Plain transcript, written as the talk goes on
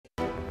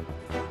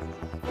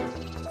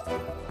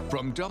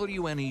From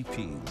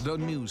WNEP, the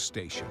news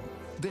station,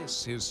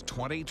 this is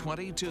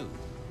 2022,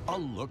 a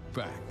look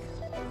back.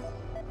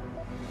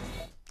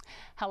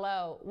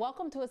 Hello,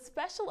 welcome to a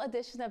special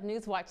edition of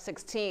Newswatch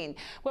 16,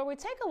 where we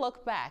take a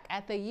look back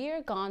at the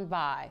year gone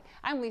by.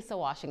 I'm Lisa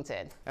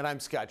Washington. And I'm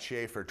Scott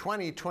Schaffer.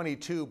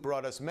 2022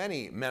 brought us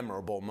many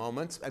memorable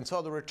moments and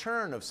saw the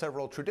return of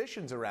several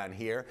traditions around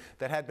here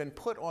that had been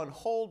put on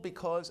hold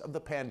because of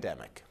the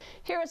pandemic.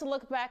 Here is a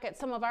look back at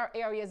some of our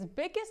area's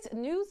biggest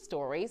news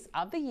stories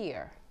of the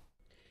year.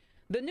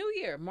 The new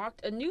year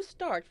marked a new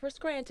start for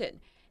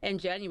Scranton. In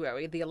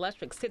January, the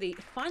Electric City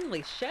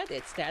finally shed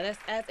its status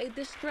as a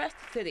distressed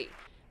city.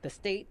 The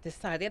state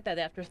decided that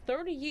after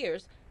 30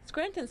 years,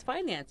 Scranton's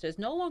finances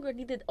no longer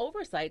needed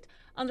oversight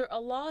under a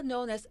law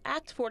known as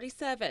Act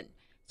 47.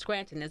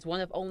 Scranton is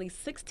one of only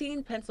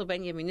 16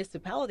 Pennsylvania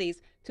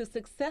municipalities to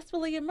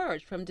successfully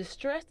emerge from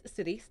distressed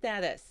city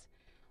status.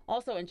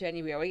 Also in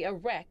January, a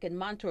wreck in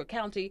Montour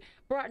County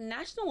brought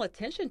national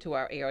attention to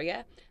our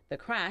area. The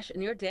crash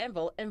near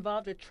Danville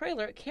involved a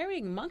trailer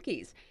carrying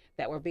monkeys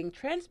that were being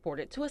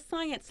transported to a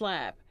science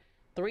lab.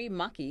 3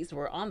 monkeys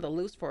were on the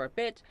loose for a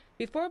bit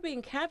before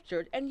being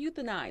captured and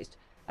euthanized.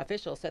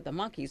 Officials said the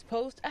monkeys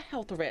posed a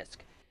health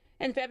risk.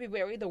 In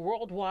February, the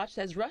world watched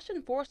as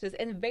Russian forces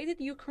invaded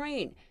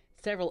Ukraine.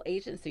 Several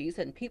agencies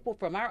and people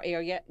from our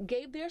area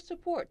gave their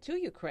support to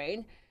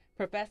Ukraine.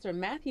 Professor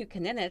Matthew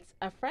Kaninitz,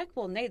 a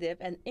Frankville native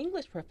and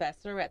English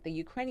professor at the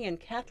Ukrainian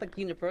Catholic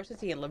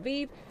University in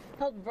Lviv,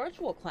 held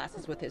virtual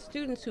classes with his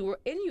students who were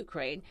in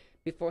Ukraine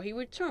before he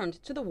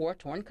returned to the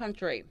war-torn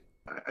country.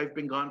 I've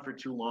been gone for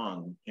too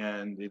long,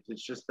 and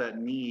it's just that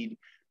need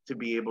to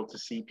be able to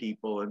see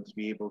people and to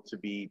be able to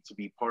be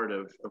part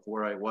of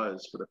where I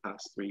was for the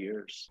past 3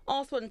 years.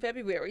 Also in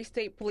February,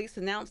 state police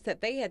announced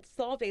that they had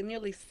solved a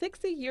nearly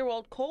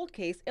 60-year-old cold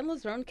case in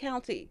Luzerne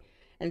County.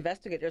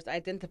 Investigators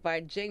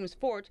identified James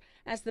Fort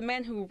as the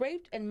man who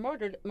raped and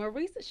murdered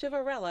Maurice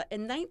Chivarella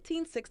in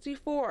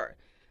 1964.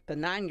 The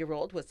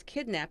 9-year-old was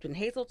kidnapped in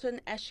Hazleton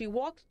as she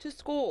walked to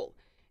school.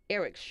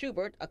 Eric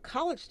Schubert, a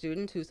college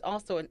student who's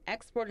also an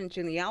expert in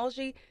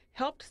genealogy,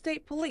 helped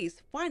state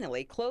police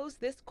finally close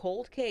this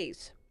cold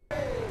case.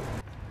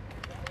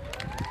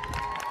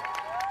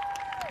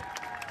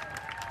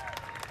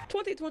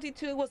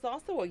 2022 was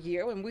also a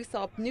year when we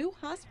saw new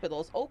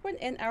hospitals open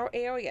in our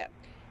area.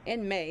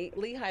 In May,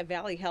 Lehigh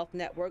Valley Health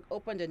Network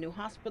opened a new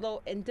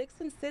hospital in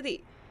Dixon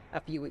City.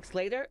 A few weeks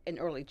later, in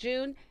early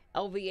June,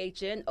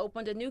 LVHN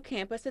opened a new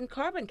campus in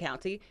Carbon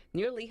County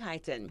near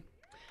Lehighton.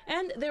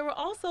 And there were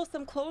also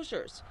some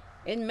closures.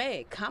 In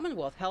May,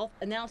 Commonwealth Health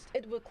announced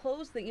it would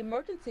close the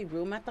emergency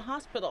room at the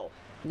hospital,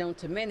 known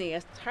to many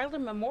as Tyler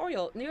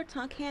Memorial near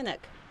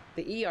Tunkhannock.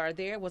 The ER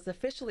there was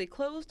officially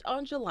closed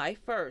on July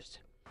 1st.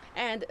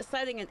 And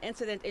citing an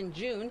incident in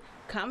June,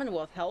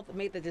 Commonwealth Health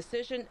made the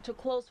decision to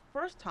close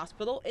First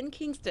Hospital in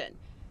Kingston.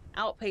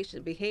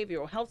 Outpatient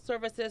behavioral health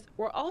services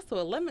were also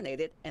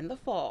eliminated in the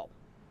fall.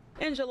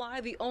 In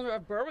July, the owner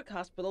of Berwick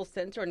Hospital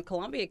Center in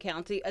Columbia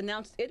County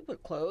announced it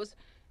would close.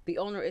 The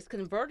owner is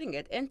converting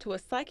it into a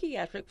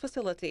psychiatric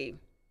facility.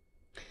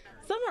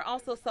 Summer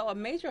also saw a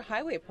major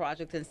highway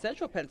project in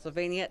central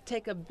Pennsylvania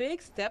take a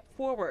big step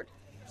forward.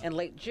 In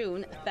late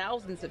June,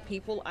 thousands of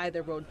people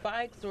either rode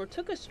bikes or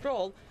took a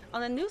stroll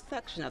on a new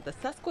section of the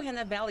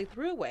Susquehanna Valley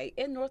Thruway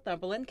in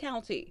Northumberland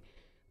County.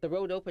 The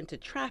road opened to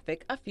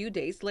traffic a few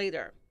days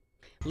later.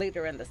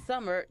 Later in the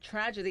summer,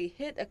 tragedy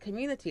hit a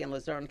community in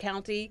Luzerne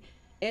County.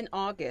 In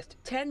August,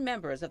 10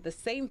 members of the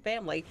same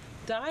family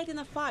died in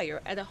a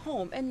fire at a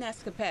home in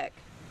Nescopec.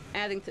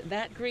 Adding to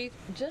that grief,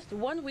 just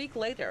 1 week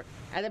later,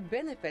 at a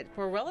benefit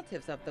for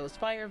relatives of those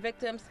fire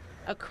victims,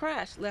 a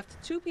crash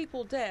left 2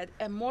 people dead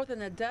and more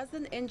than a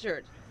dozen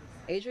injured.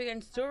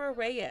 Adrian Sura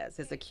Reyes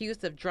is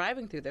accused of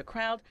driving through the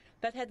crowd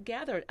that had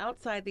gathered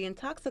outside the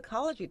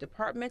intoxicology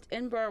department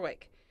in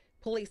Berwick.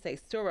 Police say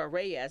Sura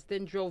Reyes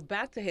then drove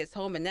back to his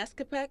home in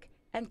Nescopec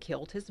and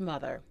killed his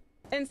mother.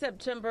 In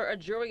September, a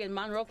jury in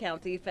Monroe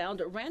County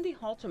found Randy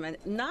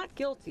Halterman not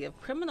guilty of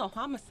criminal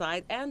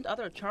homicide and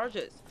other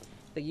charges.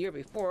 The year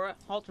before,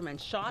 Halterman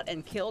shot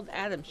and killed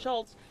Adam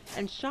Schultz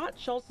and shot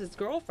Schultz's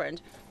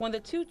girlfriend when the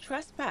two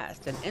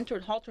trespassed and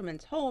entered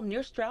Halterman's home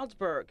near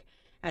Stroudsburg.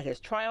 At his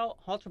trial,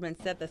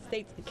 Halterman said the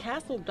state's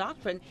Castle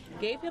Doctrine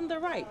gave him the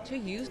right to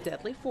use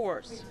deadly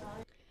force.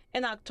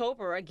 In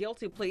October, a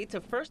guilty plea to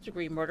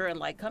first-degree murder in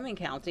Lycoming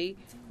County.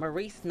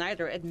 Marie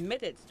Snyder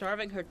admitted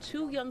starving her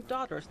 2 young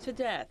daughters to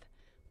death.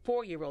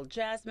 4-year-old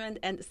Jasmine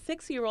and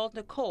 6-year-old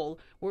Nicole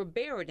were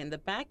buried in the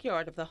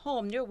backyard of the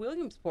home near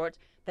Williamsport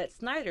that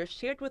Snyder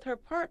shared with her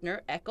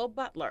partner, Echo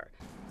Butler.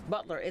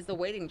 Butler is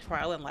awaiting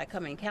trial in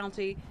Lycoming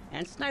County,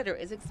 and Snyder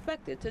is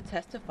expected to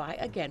testify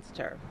against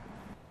her.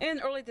 In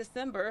early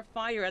December,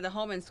 fire at a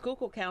home in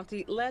Schuylkill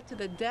County led to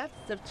the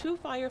deaths of 2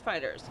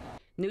 firefighters.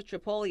 New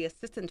Tripoli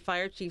Assistant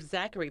Fire Chief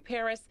Zachary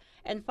Paris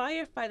and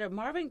firefighter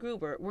Marvin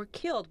Gruber were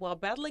killed while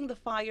battling the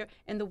fire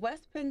in the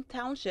West Penn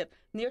Township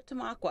near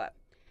Tamaqua.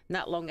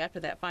 Not long after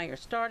that fire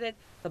started,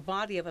 the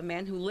body of a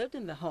man who lived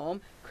in the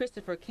home,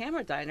 Christopher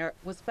Cammerdiner,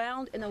 was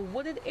found in a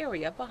wooded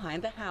area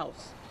behind the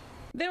house.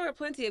 There were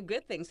plenty of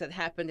good things that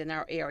happened in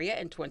our area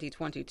in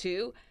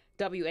 2022.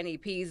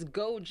 WNEP's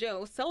Go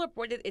Joe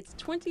celebrated its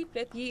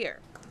 25th year.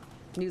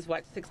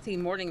 Newswatch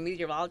 16 morning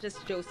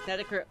meteorologist Joe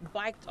Snedeker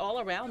biked all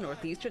around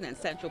northeastern and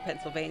central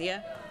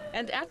Pennsylvania.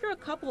 And after a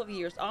couple of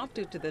years off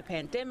due to the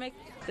pandemic,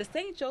 the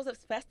St.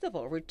 Joseph's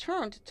Festival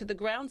returned to the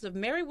grounds of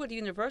Marywood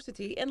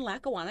University in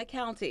Lackawanna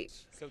County.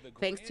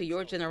 Thanks to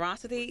your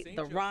generosity,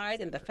 the ride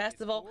and the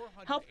festival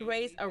helped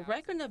raise a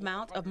record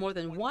amount of more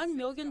than $1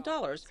 million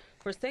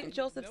for St.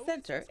 Joseph's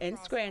Center in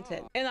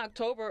Scranton. In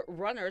October,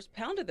 runners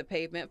pounded the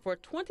pavement for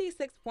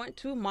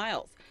 26.2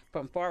 miles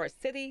from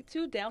Forest City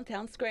to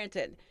downtown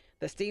Scranton.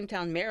 The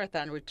Steamtown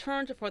Marathon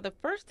returned for the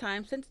first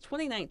time since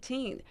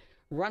 2019.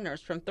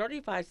 Runners from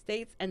 35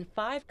 states and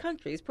 5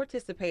 countries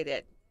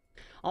participated.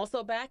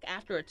 Also back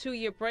after a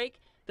 2-year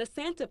break, the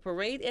Santa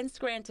Parade in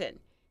Scranton.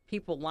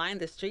 People lined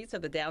the streets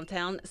of the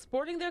downtown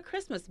sporting their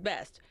Christmas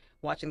best,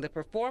 watching the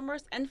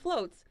performers and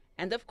floats,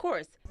 and of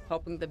course,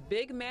 hoping the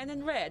big man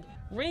in red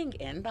ring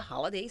in the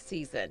holiday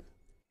season.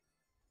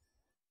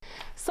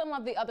 Some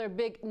of the other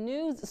big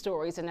news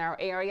stories in our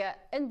area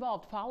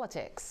involved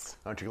politics.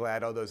 Aren't you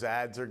glad all those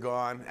ads are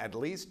gone, at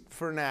least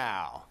for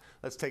now?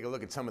 Let's take a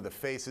look at some of the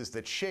faces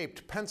that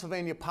shaped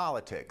Pennsylvania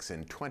politics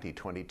in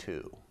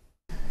 2022.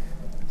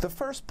 The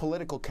first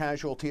political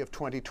casualty of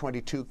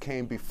 2022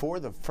 came before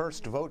the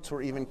first votes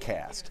were even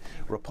cast.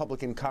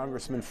 Republican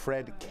Congressman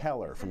Fred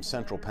Keller from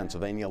central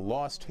Pennsylvania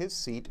lost his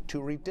seat to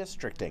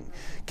redistricting.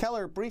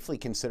 Keller briefly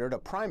considered a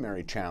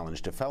primary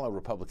challenge to fellow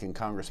Republican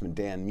Congressman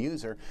Dan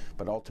Muser,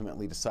 but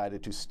ultimately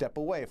decided to step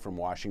away from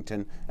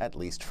Washington, at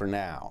least for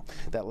now.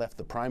 That left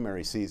the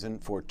primary season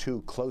for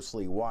 2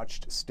 closely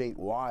watched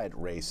statewide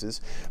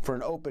races. For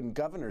an open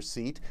governor's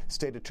seat,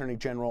 State Attorney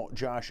General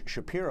Josh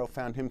Shapiro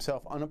found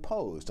himself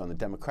unopposed on the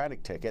Democratic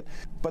ticket,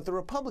 but the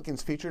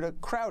Republicans featured a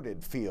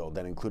crowded field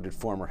that included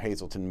former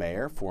Hazleton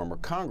Mayor, former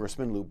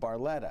Congressman Lou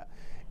Barletta.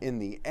 In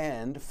the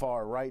end,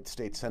 far-right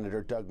State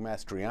Senator Doug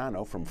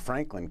Mastriano from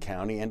Franklin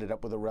County ended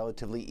up with a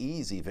relatively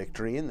easy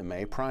victory in the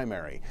May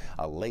primary.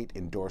 A late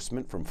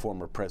endorsement from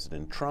former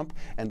President Trump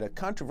and a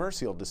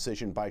controversial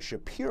decision by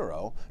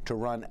Shapiro to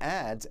run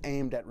ads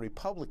aimed at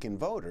Republican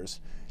voters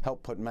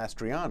helped put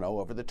Mastriano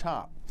over the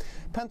top.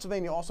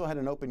 Pennsylvania also had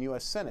an open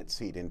U.S. Senate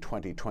seat in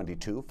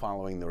 2022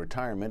 following the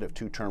retirement of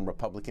 2-term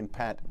Republican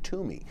Pat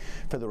Toomey.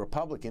 For the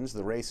Republicans,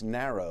 the race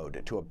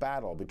narrowed to a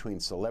battle between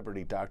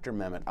celebrity doctor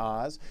Mehmet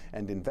Oz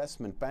and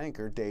investment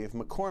banker Dave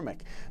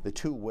McCormick. The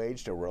two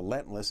waged a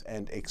relentless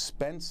and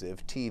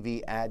expensive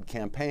TV ad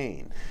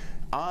campaign.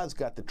 Oz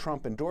got the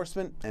Trump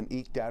endorsement and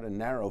eked out a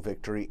narrow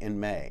victory in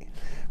May.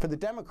 For the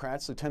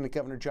Democrats, Lieutenant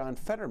Governor John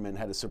Fetterman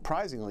had a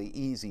surprisingly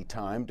easy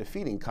time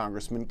defeating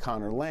Congressman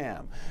Connor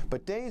Lamb.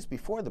 But days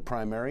before the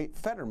primary,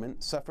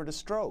 Fetterman suffered a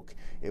stroke.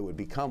 It would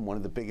become one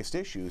of the biggest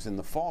issues in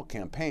the fall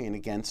campaign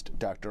against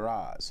Dr.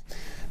 Oz.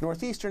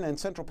 Northeastern and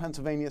central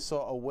Pennsylvania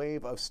saw a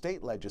wave of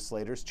state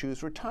legislators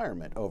choose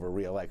retirement over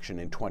re-election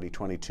in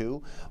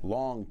 2022.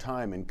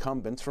 Long-time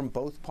incumbents from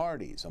both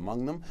parties,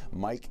 among them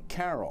Mike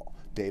Carroll,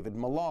 David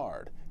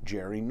Millard,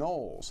 Jerry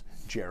Knowles,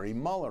 Jerry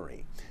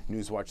Mullery.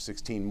 Newswatch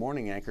 16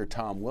 morning anchor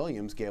Tom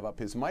Williams gave up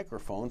his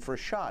microphone for a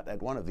shot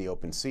at one of the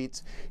open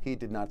seats. He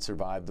did not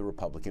survive the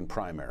Republican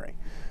primary.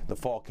 The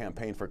fall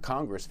campaign for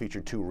Congress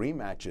featured 2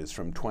 rematches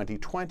from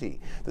 2020.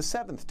 The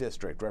 7th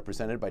district,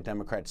 represented by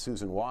Democrat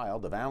Susan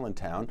Wild of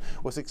Allentown,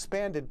 was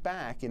expanded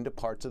back into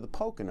parts of the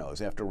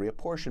Poconos after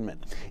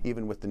reapportionment.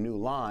 Even with the new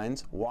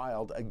lines,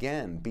 Wild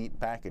again beat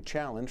back a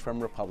challenge from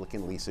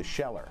Republican Lisa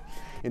Scheller.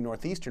 In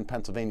northeastern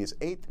Pennsylvania's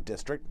 8th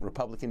district,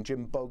 Republican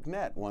Jim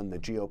Bognett won the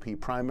GOP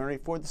primary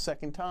for the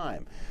second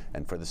time.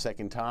 And for the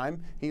second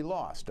time, he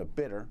lost a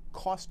bitter,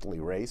 costly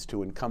race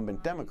to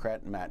incumbent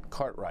Democrat Matt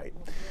Cartwright.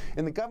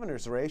 In the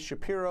governor's race,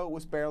 Shapiro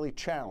was barely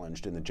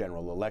challenged in the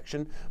general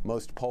election.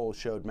 Most polls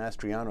showed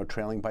Mastriano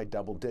trailing by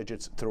double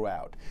digits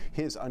throughout.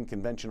 His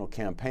unconventional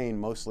campaign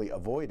mostly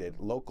avoided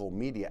local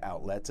media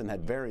outlets and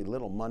had very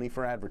little money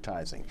for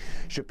advertising.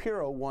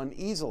 Shapiro won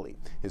easily.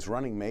 His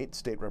running mate,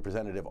 State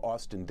Representative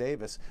Austin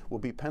Davis, will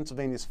be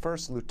Pennsylvania's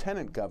first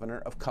lieutenant governor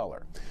of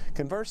color.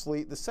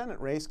 Conversely, the Senate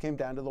race came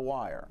down to the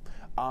wire.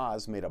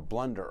 Oz made a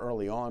blunder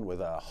early on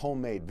with a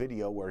homemade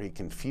video where he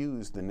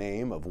confused the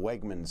name of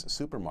Wegmans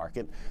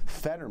supermarket.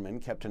 Fetterman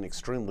kept an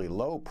extremely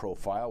low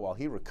profile while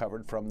he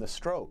recovered from the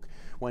stroke.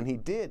 When he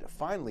did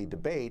finally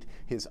debate,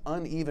 his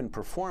uneven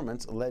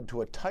performance led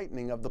to a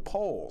tightening of the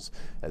polls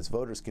as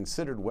voters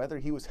considered whether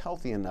he was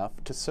healthy enough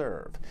to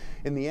serve.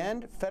 In the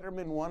end,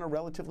 Fetterman won a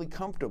relatively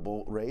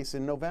comfortable race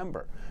in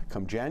November.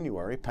 Come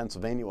January,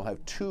 Pennsylvania will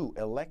have 2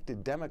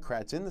 elected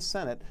Democrats in the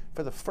Senate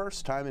for the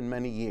first time in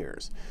many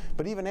years.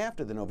 But even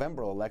after the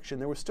November election,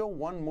 there was still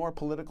one more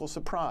political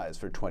surprise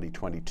for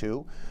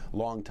 2022.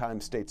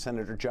 Longtime State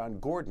Senator John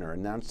Gordner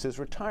announced his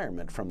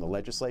retirement from the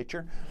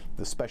legislature.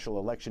 The special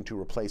election to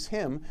replace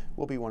him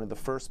will be one of the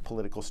first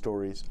political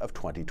stories of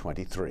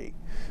 2023.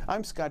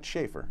 I'm Scott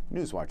Schaffer,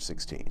 Newswatch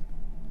 16.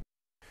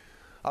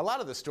 A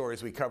lot of the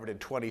stories we covered in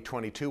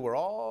 2022 were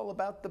all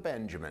about the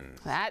Benjamin.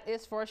 That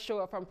is for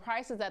sure. From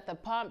prices at the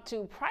pump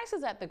to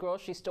prices at the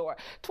grocery store,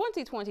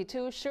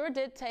 2022 sure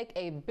did take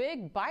a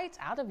big bite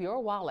out of your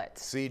wallet.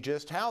 See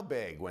just how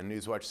big when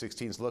Newswatch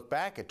 16's Look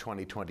Back at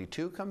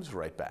 2022 comes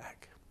right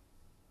back.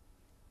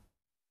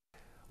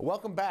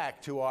 Welcome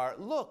back to our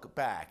look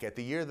back at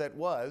the year that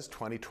was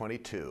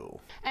 2022.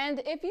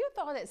 And if you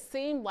thought it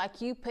seemed like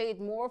you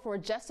paid more for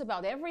just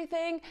about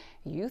everything,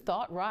 you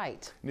thought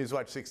right.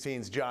 Newswatch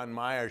 16's John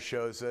Meyer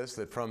shows us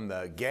that from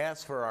the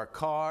gas for our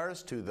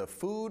cars to the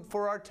food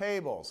for our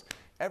tables,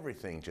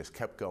 everything just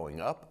kept going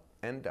up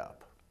and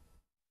up.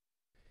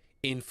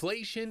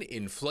 Inflation,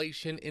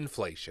 inflation,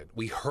 inflation.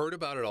 We heard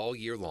about it all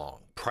year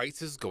long.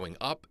 Prices going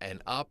up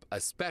and up,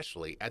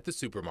 especially at the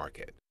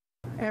supermarket.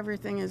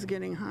 Everything is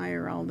getting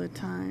higher all the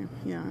time.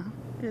 Yeah,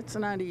 it's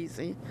not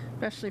easy,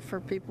 especially for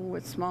people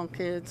with small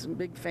kids and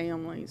big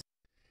families.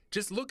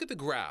 Just look at the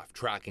graph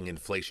tracking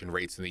inflation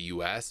rates in the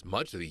U.S.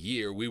 Much of the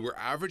year, we were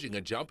averaging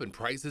a jump in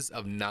prices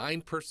of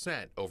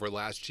 9% over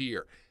last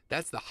year.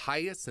 That's the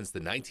highest since the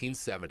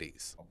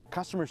 1970s.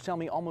 Customers tell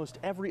me almost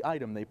every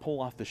item they pull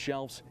off the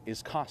shelves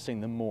is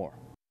costing them more.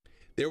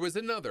 There was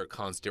another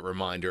constant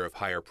reminder of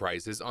higher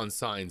prices on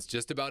signs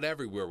just about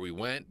everywhere we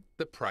went: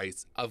 the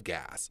price of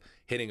gas,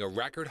 hitting a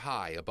record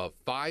high above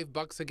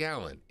 $5 a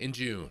gallon in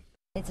June.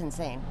 It's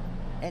insane.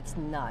 It's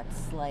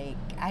nuts. Like,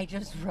 I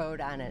just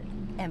rode on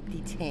an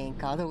empty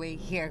tank all the way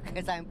here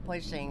because I'm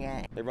pushing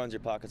it. It runs your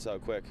pockets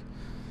out quick.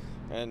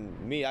 And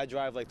me, I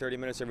drive like 30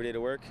 minutes every day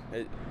to work,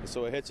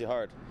 so it hits you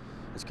hard.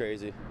 It's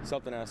crazy.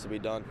 Something has to be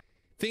done.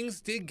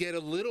 Things did get a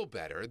little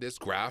better. This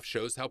graph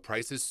shows how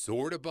prices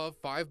soared above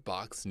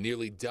 $5,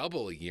 nearly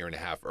double a year and a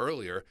half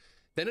earlier,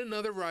 then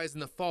another rise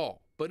in the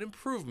fall, but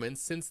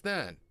improvements since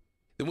then.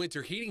 The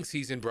winter heating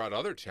season brought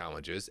other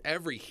challenges.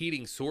 Every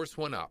heating source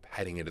went up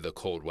heading into the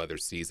cold weather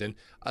season,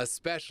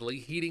 especially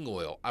heating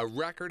oil, a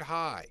record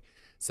high.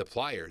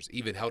 Suppliers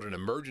even held an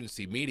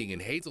emergency meeting in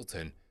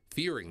Hazleton,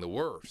 fearing the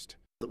worst.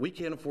 That we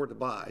can't afford to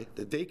buy,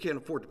 that they can't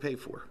afford to pay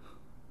for.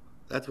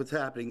 That's what's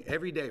happening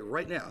every day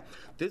right now.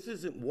 This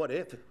isn't what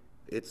if,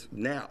 it's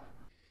now.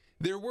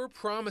 There were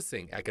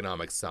promising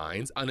economic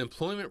signs.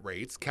 Unemployment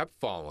rates kept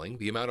falling.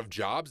 The amount of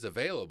jobs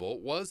available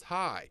was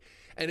high.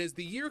 And as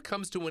the year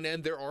comes to an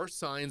end, there are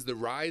signs the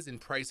rise in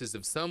prices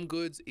of some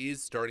goods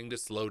is starting to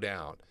slow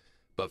down.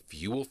 But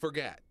few will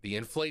forget the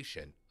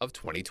inflation of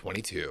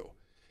 2022.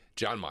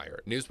 John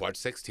Meyer, Newswatch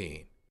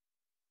 16.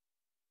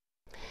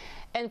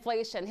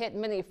 Inflation hit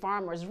many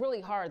farmers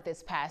really hard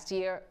this past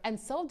year, and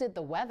so did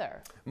the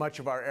weather. Much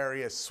of our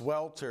area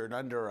sweltered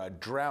under a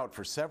drought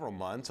for several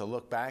months. A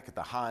look back at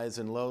the highs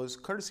and lows,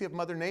 courtesy of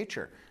Mother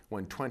Nature.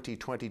 When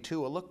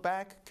 2022, a look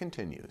back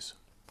continues.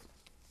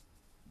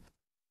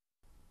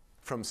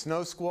 From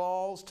snow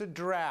squalls to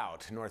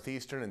drought,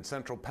 northeastern and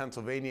central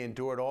Pennsylvania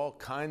endured all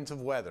kinds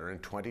of weather in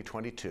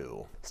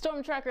 2022.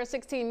 Storm Tracker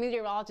 16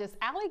 meteorologist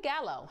Allie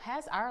Gallo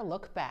has our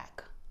look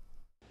back.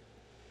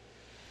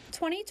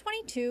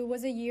 2022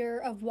 was a year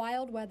of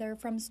wild weather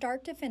from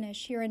start to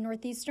finish here in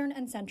northeastern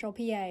and central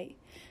PA.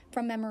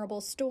 From memorable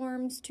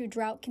storms to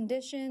drought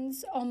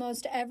conditions,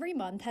 almost every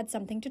month had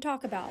something to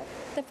talk about.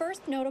 The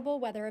first notable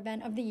weather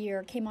event of the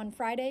year came on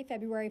Friday,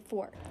 February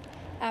 4th.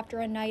 After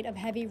a night of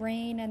heavy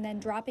rain and then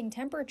dropping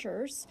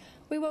temperatures,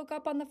 we woke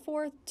up on the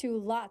 4th to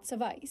lots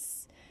of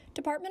ice.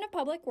 Department of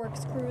Public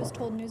Works crews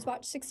told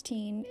Newswatch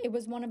 16 it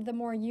was one of the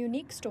more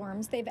unique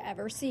storms they've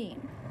ever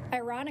seen.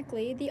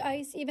 Ironically, the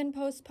ice even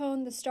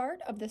postponed the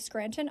start of the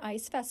Scranton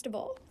Ice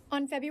Festival.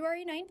 On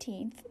February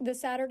 19th, the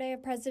Saturday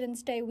of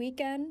President's Day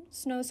weekend,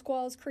 snow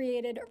squalls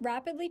created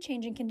rapidly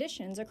changing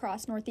conditions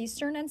across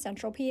northeastern and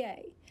central PA.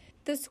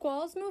 The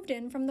squalls moved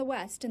in from the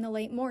west in the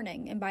late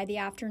morning, and by the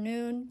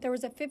afternoon, there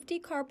was a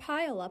 50-car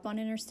pileup on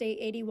Interstate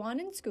 81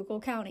 in Schuylkill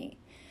County.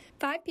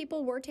 5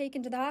 people were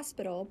taken to the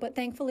hospital, but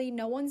thankfully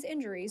no one's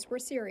injuries were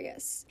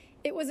serious.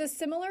 It was a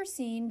similar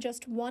scene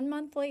just 1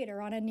 month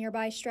later on a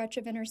nearby stretch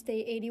of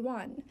Interstate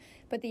 81,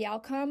 but the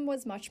outcome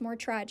was much more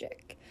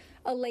tragic.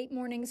 A late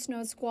morning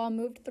snow squall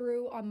moved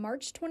through on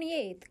March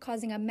 28th,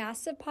 causing a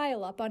massive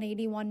pileup on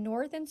 81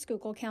 North in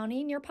Schuylkill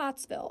County near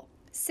Pottsville.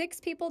 6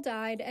 people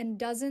died and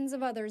dozens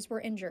of others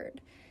were injured.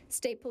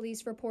 State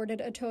police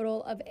reported a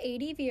total of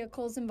 80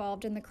 vehicles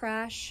involved in the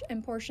crash,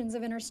 and portions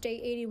of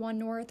Interstate 81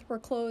 North were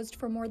closed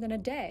for more than a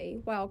day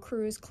while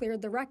crews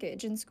cleared the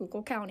wreckage in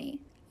Schuylkill County.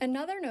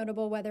 Another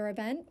notable weather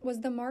event was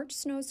the March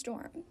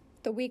snowstorm.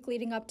 The week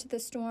leading up to the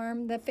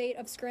storm, the fate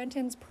of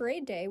Scranton's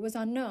parade day was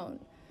unknown.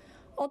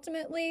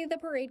 Ultimately, the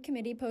parade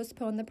committee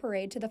postponed the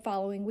parade to the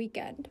following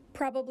weekend.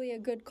 Probably a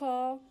good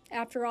call.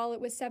 After all, it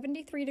was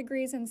 73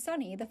 degrees and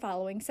sunny the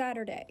following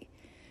Saturday.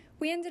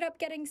 We ended up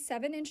getting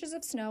 7 inches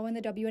of snow in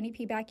the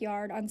WNEP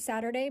backyard on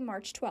Saturday,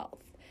 March 12th.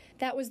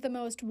 That was the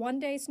most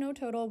one-day snow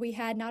total we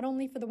had not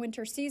only for the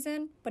winter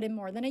season, but in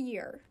more than a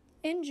year.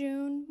 In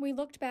June, we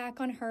looked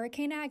back on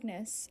Hurricane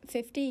Agnes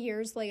 50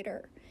 years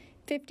later.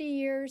 50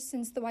 years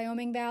since the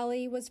Wyoming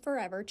Valley was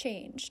forever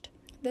changed.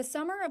 The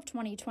summer of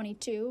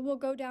 2022 will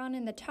go down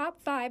in the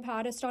top 5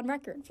 hottest on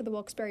record for the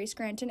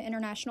Wilkes-Barre-Scranton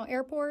International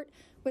Airport,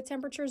 with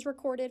temperatures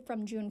recorded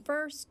from June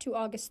 1st to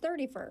August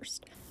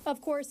 31st.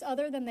 Of course,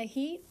 other than the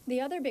heat,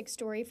 the other big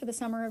story for the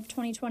summer of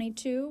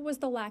 2022 was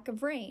the lack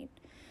of rain.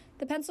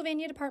 The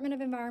Pennsylvania Department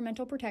of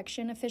Environmental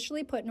Protection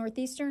officially put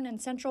northeastern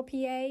and central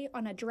PA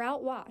on a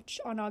drought watch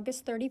on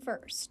August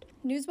 31st.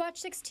 Newswatch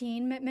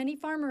 16 met many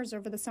farmers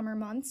over the summer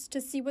months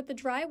to see what the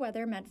dry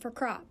weather meant for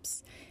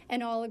crops,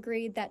 and all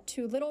agreed that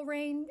too little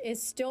rain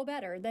is still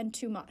better than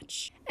too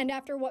much. And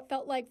after what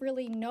felt like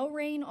really no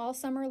rain all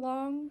summer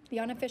long,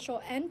 the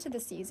unofficial end to the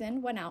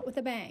season went out with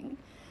a bang.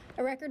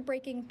 A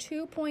record-breaking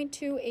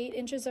 2.28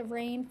 inches of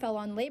rain fell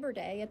on Labor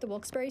Day at the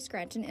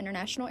Wilkes-Barre-Scranton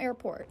International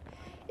Airport.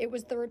 It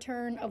was the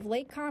return of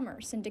lake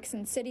commerce in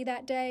Dixon City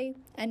that day,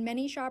 and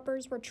many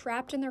shoppers were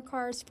trapped in their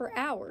cars for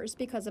hours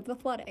because of the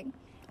flooding.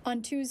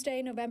 On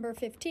Tuesday, November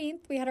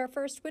 15th, we had our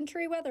first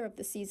wintry weather of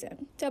the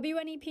season.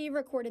 WNEP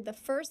recorded the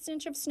first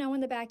inch of snow in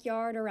the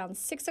backyard around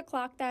 6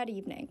 o'clock that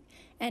evening,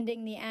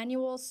 ending the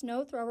annual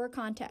snow thrower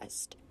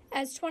contest.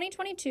 As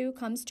 2022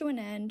 comes to an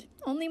end,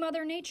 only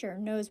Mother Nature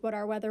knows what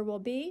our weather will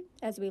be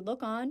as we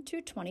look on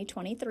to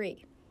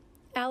 2023.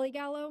 Allie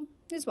Gallo,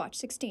 Newswatch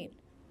 16.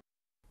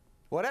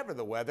 Whatever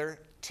the weather,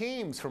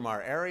 teams from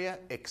our area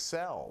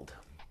excelled.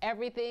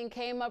 Everything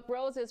came up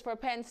roses for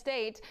Penn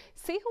State.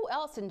 See who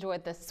else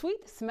enjoyed the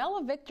sweet smell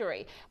of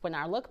victory when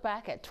our look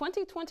back at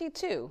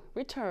 2022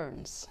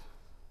 returns.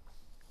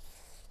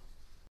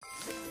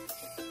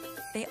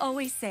 They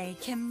always say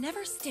Kim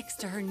never sticks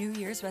to her New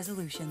Year's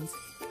resolutions.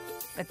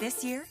 But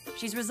this year,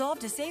 she's resolved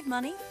to save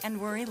money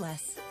and worry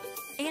less.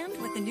 And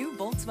with the new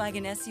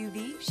Volkswagen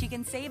SUV, she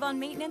can save on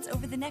maintenance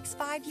over the next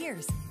 5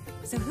 years.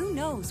 So who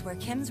knows where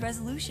Kim's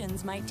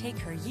resolutions might take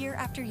her year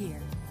after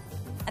year.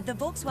 At the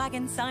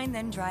Volkswagen Sign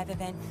Then Drive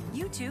event,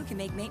 you too can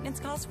make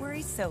maintenance cost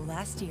worries so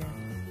last year.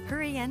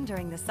 Hurry in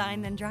during the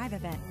Sign Then Drive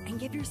event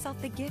and give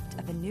yourself the gift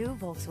of a new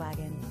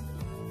Volkswagen.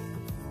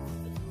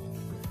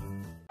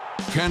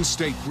 Penn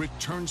State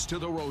returns to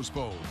the Rose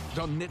Bowl.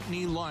 The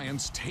Nittany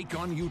Lions take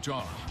on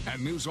Utah. And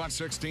Newswatch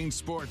 16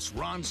 Sports'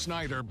 Ron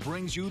Snyder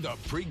brings you the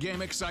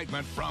pregame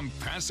excitement from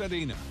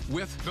Pasadena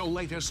with the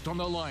latest on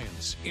the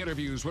Lions,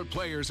 interviews with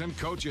players and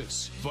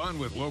coaches, fun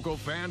with local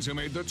fans who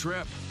made the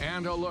trip,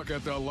 and a look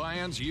at the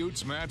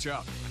Lions-Utes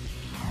matchup.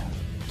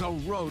 The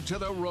road to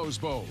the Rose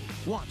Bowl.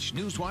 Watch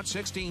Newswatch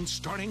 16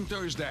 starting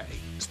Thursday.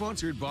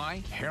 Sponsored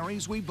by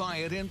Harry's We Buy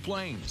It in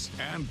Plains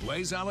and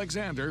Blaze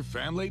Alexander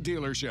Family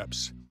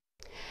Dealerships.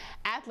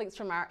 Athletes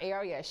from our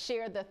area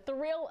shared the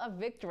thrill of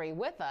victory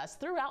with us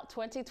throughout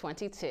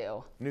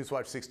 2022.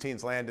 Newswatch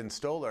 16's Landon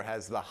Stoller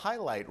has the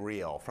highlight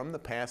reel from the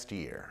past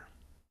year.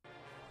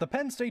 The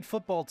Penn State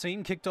football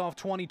team kicked off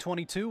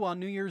 2022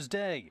 on New Year's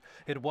Day.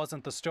 It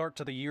wasn't the start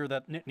to the year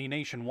that Nittany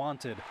Nation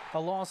wanted.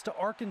 A loss to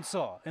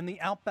Arkansas in the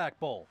Outback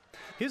Bowl.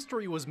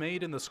 History was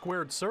made in the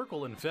squared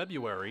circle in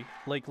February.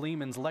 Lake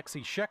Lehman's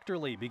Lexi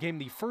Schechterly became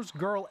the first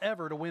girl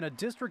ever to win a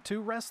District 2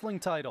 wrestling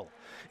title.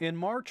 In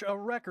March, a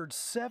record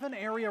 7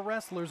 area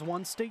wrestlers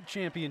won state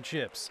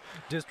championships.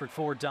 District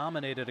 4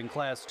 dominated in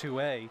Class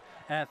 2A.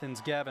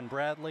 Athens' Gavin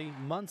Bradley,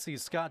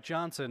 Muncie's Scott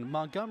Johnson,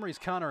 Montgomery's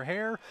Connor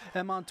Hare,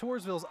 and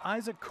Montoursville's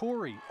Isaac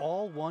Corey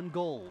all won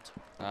gold.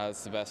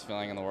 It's the best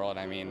feeling in the world.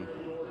 I mean,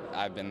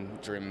 I've been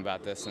dreaming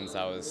about this since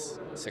I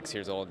was 6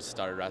 years old,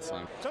 started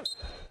wrestling.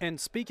 And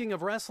speaking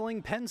of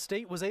wrestling, Penn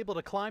State was able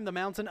to climb the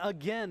mountain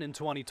again in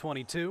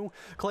 2022,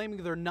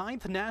 claiming their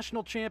 9th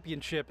national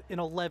championship in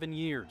 11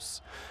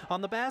 years. On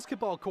the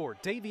basketball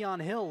court,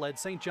 Davion Hill led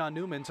St. John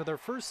Newman to their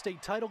first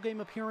state title game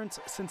appearance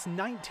since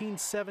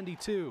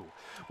 1972,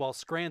 while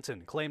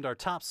Scranton claimed our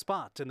top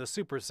spot in the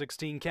Super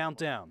 16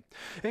 countdown.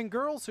 In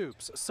girls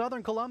hoops,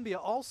 Southern Columbia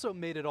also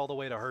made it all the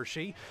way to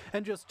Hershey,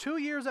 and just 2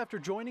 years after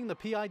joining the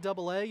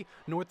PIAA,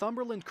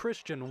 Northumberland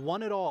Christian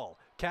won it all,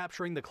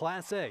 capturing the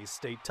Class A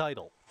state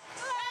title.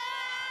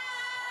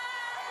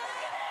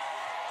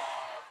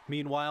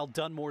 Meanwhile,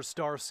 Dunmore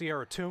star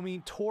Sierra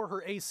Toomey tore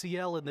her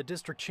ACL in the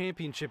district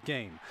championship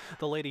game.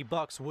 The Lady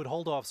Bucks would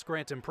hold off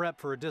Scranton Prep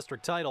for a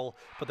district title,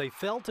 but they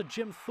fell to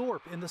Jim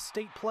Thorpe in the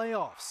state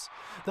playoffs.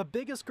 The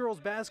biggest girls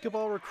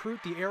basketball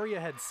recruit the area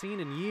had seen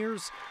in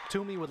years,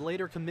 Toomey would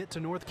later commit to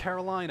North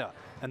Carolina,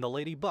 and the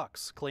Lady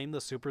Bucks claimed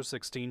the Super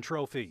 16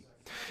 trophy.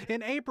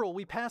 In April,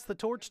 we passed the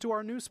torch to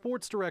our new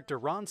sports director,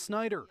 Ron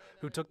Snyder,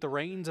 who took the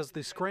reins as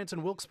the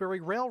Scranton-Wilkes-Barre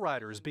Rail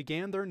Riders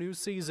began their new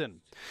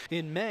season.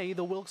 In May,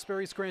 the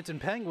Wilkes-Barre-Scranton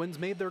Penguins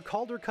made their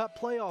Calder Cup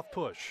playoff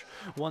push.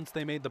 Once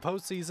they made the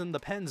postseason, the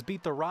Pens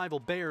beat the rival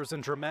Bears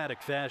in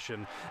dramatic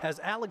fashion, as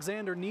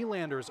Alexander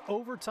Nylander's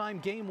overtime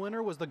game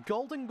winner was the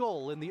golden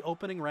goal in the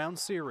opening round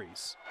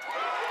series.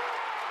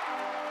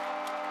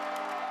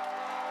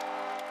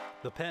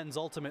 The Pens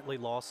ultimately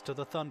lost to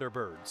the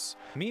Thunderbirds.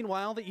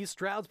 Meanwhile, the East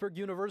Stroudsburg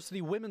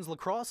University women's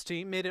lacrosse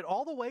team made it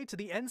all the way to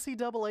the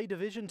NCAA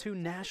Division II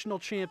National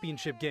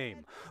Championship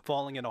game,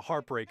 falling in a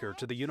heartbreaker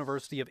to the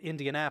University of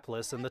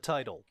Indianapolis in the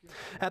title.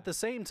 At the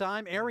same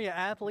time, area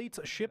athletes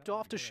shipped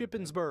off to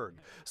Shippensburg.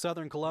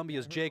 Southern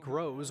Columbia's Jake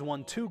Rose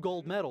won 2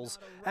 gold medals,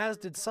 as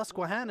did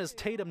Susquehanna's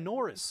Tatum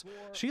Norris.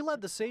 She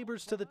led the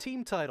Sabres to the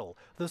team title,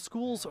 the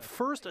school's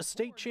first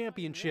state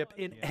championship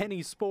in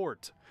any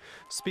sport.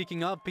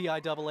 Speaking of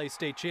PIAA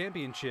state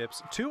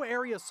championships, 2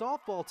 area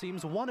softball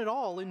teams won it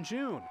all in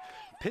June.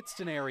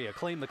 Pittston area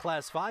claimed the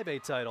Class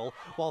 5A title,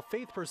 while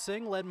Faith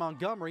Persing led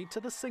Montgomery to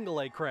the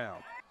Single A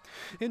crown.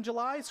 In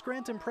July,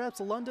 Scranton Prep's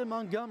London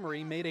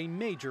Montgomery made a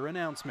major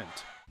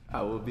announcement.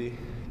 I will be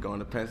going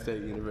to Penn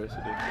State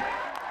University.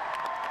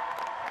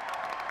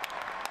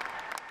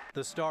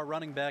 The star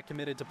running back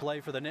committed to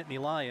play for the Nittany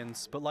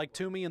Lions, but like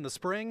Toomey in the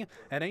spring,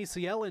 an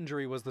ACL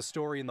injury was the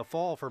story in the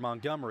fall for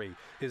Montgomery.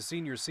 His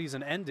senior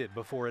season ended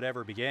before it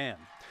ever began.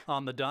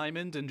 On the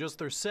diamond, in just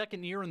their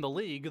second year in the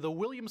league, the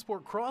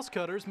Williamsport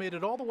Crosscutters made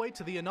it all the way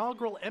to the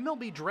inaugural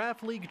MLB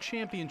Draft League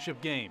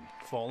championship game,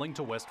 falling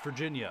to West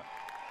Virginia.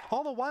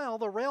 All the while,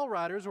 the Rail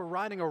Riders were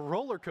riding a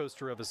roller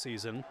coaster of a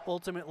season,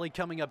 ultimately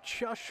coming up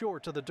just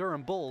short to the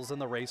Durham Bulls in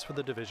the race for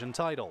the division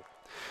title.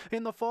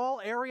 In the fall,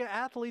 area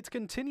athletes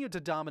continued to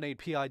dominate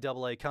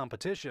PIAA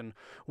competition.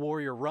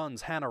 Warrior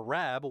Run's Hannah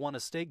Rabb won a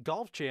state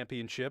golf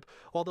championship,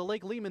 while the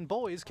Lake Lehman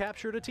boys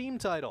captured a team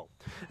title.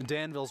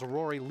 Danville's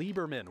Rory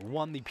Lieberman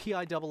won the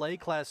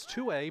PIAA Class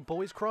 2A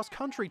boys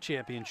cross-country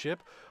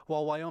championship,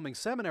 while Wyoming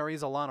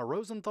Seminary's Alana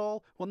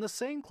Rosenthal won the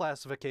same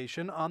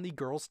classification on the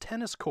girls'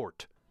 tennis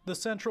court. The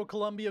Central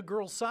Columbia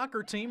girls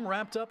soccer team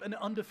wrapped up an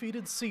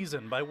undefeated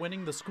season by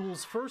winning the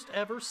school's first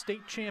ever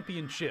state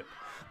championship.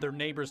 Their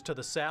neighbors to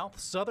the south,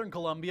 Southern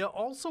Columbia,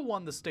 also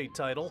won the state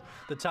title.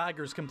 The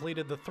Tigers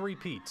completed the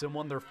three-peats and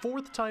won their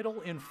 4th title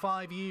in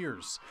 5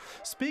 years.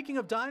 Speaking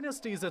of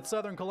dynasties at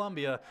Southern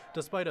Columbia,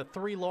 despite a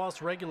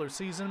 3-loss regular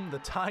season, the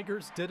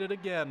Tigers did it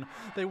again.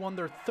 They won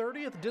their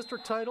 30th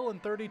district title in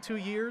 32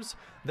 years,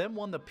 then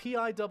won the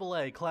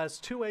PIAA Class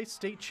 2A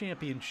state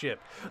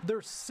championship.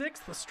 Their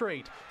 6th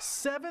straight,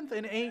 7th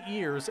in 8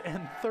 years,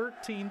 and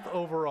 13th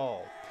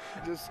overall.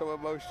 Just so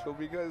emotional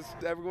because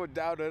everyone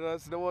doubted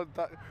us. No one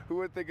thought, who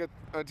would think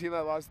a team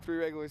that lost 3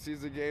 regular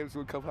season games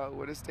would come out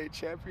with a state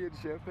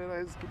championship,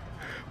 and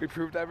we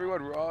proved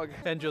everyone wrong.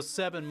 And just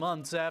 7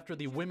 months after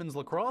the women's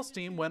lacrosse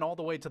team went all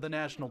the way to the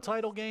national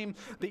title game,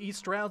 the East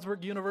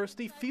Stroudsburg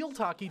University field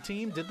hockey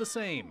team did the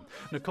same.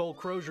 Nicole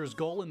Crozier's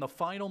goal in the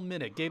final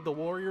minute gave the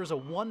Warriors a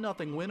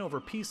 1-0 win over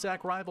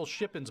PSAC rival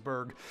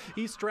Shippensburg.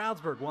 East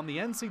Stroudsburg won the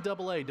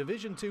NCAA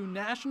Division II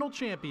National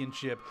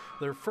Championship,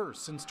 their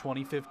first since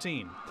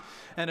 2015.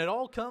 And it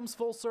all comes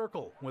full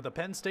circle with a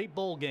Penn State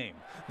bowl game.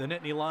 The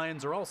Nittany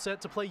Lions are all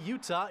set to play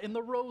Utah in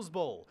the Rose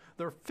Bowl,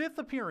 their 5th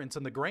appearance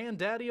in the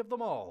granddaddy of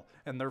them all,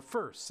 and their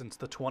first since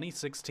the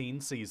 2016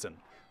 season.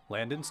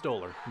 Landon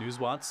Stoller,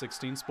 Newswatch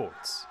 16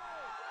 Sports.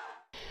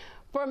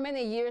 For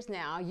many years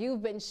now,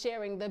 you've been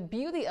sharing the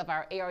beauty of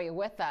our area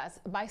with us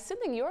by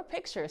sending your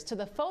pictures to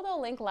the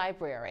PhotoLink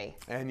Library.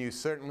 And you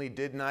certainly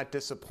did not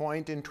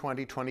disappoint in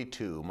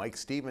 2022. Mike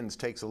Stevens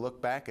takes a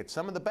look back at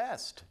some of the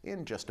best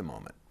in just a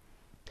moment.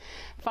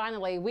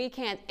 Finally, we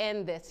can't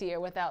end this year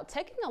without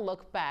taking a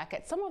look back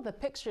at some of the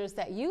pictures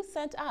that you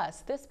sent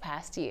us this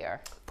past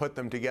year. Put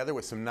them together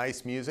with some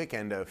nice music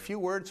and a few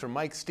words from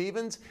Mike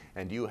Stevens,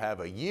 and you have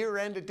a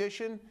year-end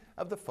edition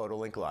of the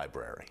PhotoLink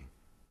Library.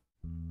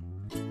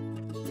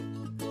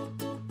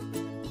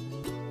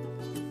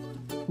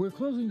 We're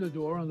closing the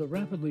door on the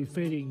rapidly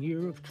fading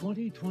year of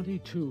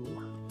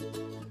 2022.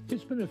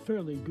 It's been a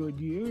fairly good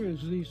year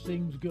as these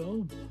things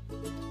go.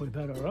 We've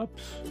had our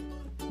ups.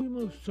 We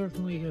most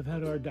certainly have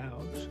had our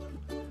downs.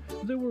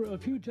 There were a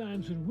few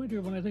times in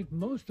winter when I think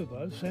most of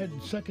us had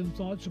second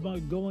thoughts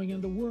about going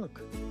into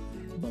work,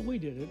 but we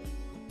did it.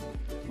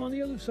 On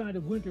the other side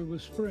of winter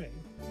was spring.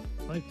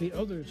 Like the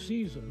other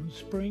seasons,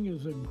 spring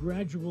is a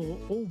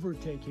gradual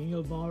overtaking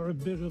of our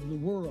bit of the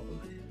world.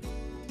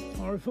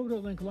 Our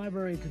PhotoLink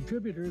Library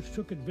contributors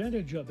took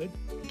advantage of it,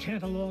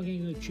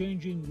 cataloging the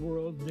changing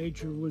world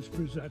nature was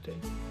presenting.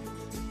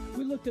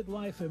 We looked at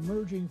life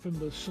emerging from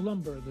the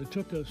slumber that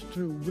took us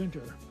through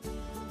winter.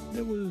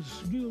 There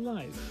was new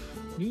life,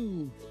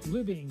 new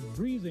living,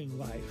 breathing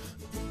life,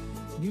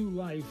 new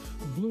life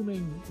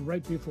blooming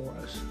right before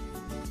us.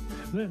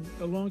 Then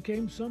along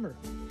came summer.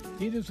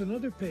 It is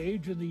another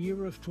page in the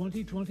year of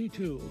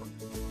 2022.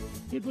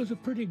 It was a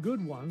pretty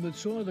good one that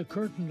saw the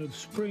curtain of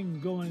spring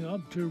going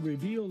up to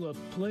reveal a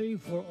play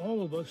for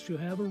all of us to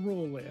have a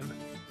role in.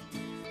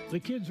 The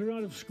kids are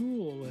out of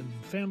school and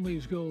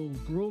families go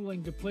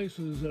rolling to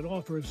places that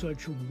offer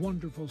such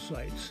wonderful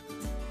sights.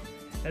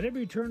 At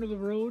every turn of the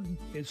road,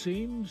 it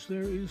seems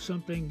there is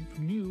something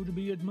new to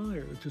be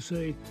admired, to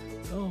say,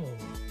 oh,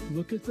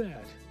 look at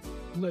that.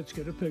 Let's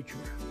get a picture.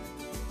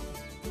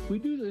 We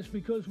do this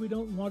because we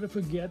don't want to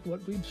forget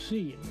what we've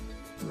seen.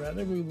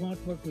 Rather, we want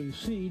what we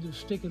see to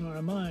stick in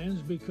our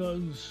minds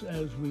because,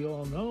 as we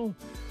all know,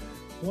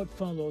 What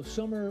follows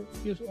summer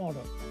is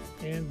autumn,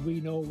 and we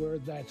know where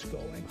that's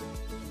going.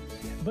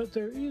 But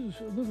there is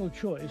little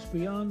choice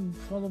beyond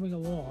following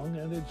along,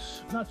 and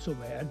it's not so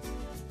bad.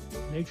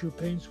 Nature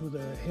paints with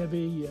a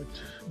heavy yet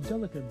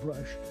delicate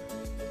brush.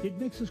 It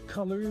mixes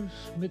colors,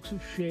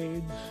 mixes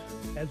shades,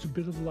 adds a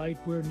bit of light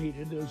where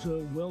needed, as a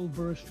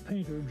well-versed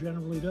painter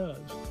generally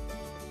does.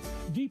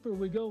 Deeper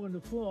we go into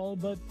fall,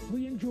 but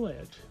we enjoy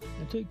it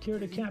and take care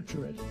to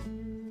capture it.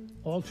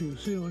 All too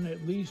soon,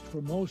 at least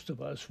for most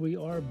of us, we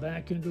are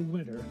back into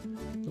winter.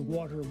 The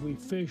water we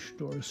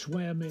fished or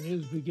swam in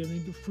is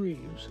beginning to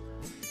freeze.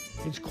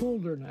 It's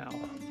colder now.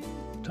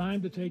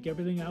 Time to take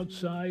everything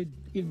outside,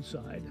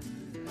 inside.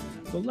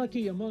 The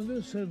lucky among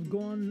us have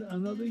gone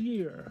another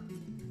year.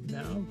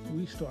 Now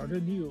we start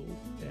anew,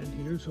 and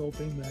here's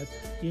hoping that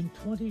in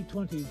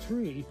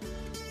 2023,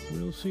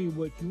 we'll see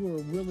what you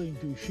are willing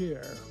to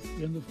share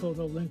in the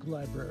Photo Link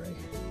Library.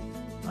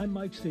 I'm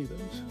Mike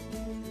Stevens.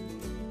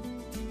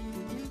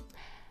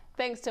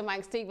 Thanks to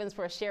Mike Stevens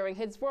for sharing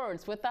his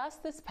words with us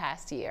this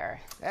past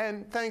year.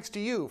 And thanks to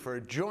you for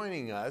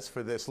joining us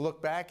for this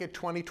look back at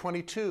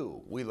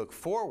 2022. We look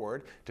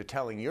forward to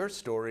telling your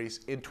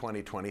stories in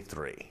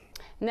 2023.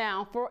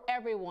 Now, for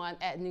everyone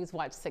at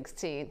Newswatch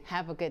 16,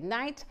 have a good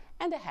night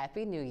and a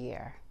Happy New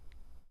Year.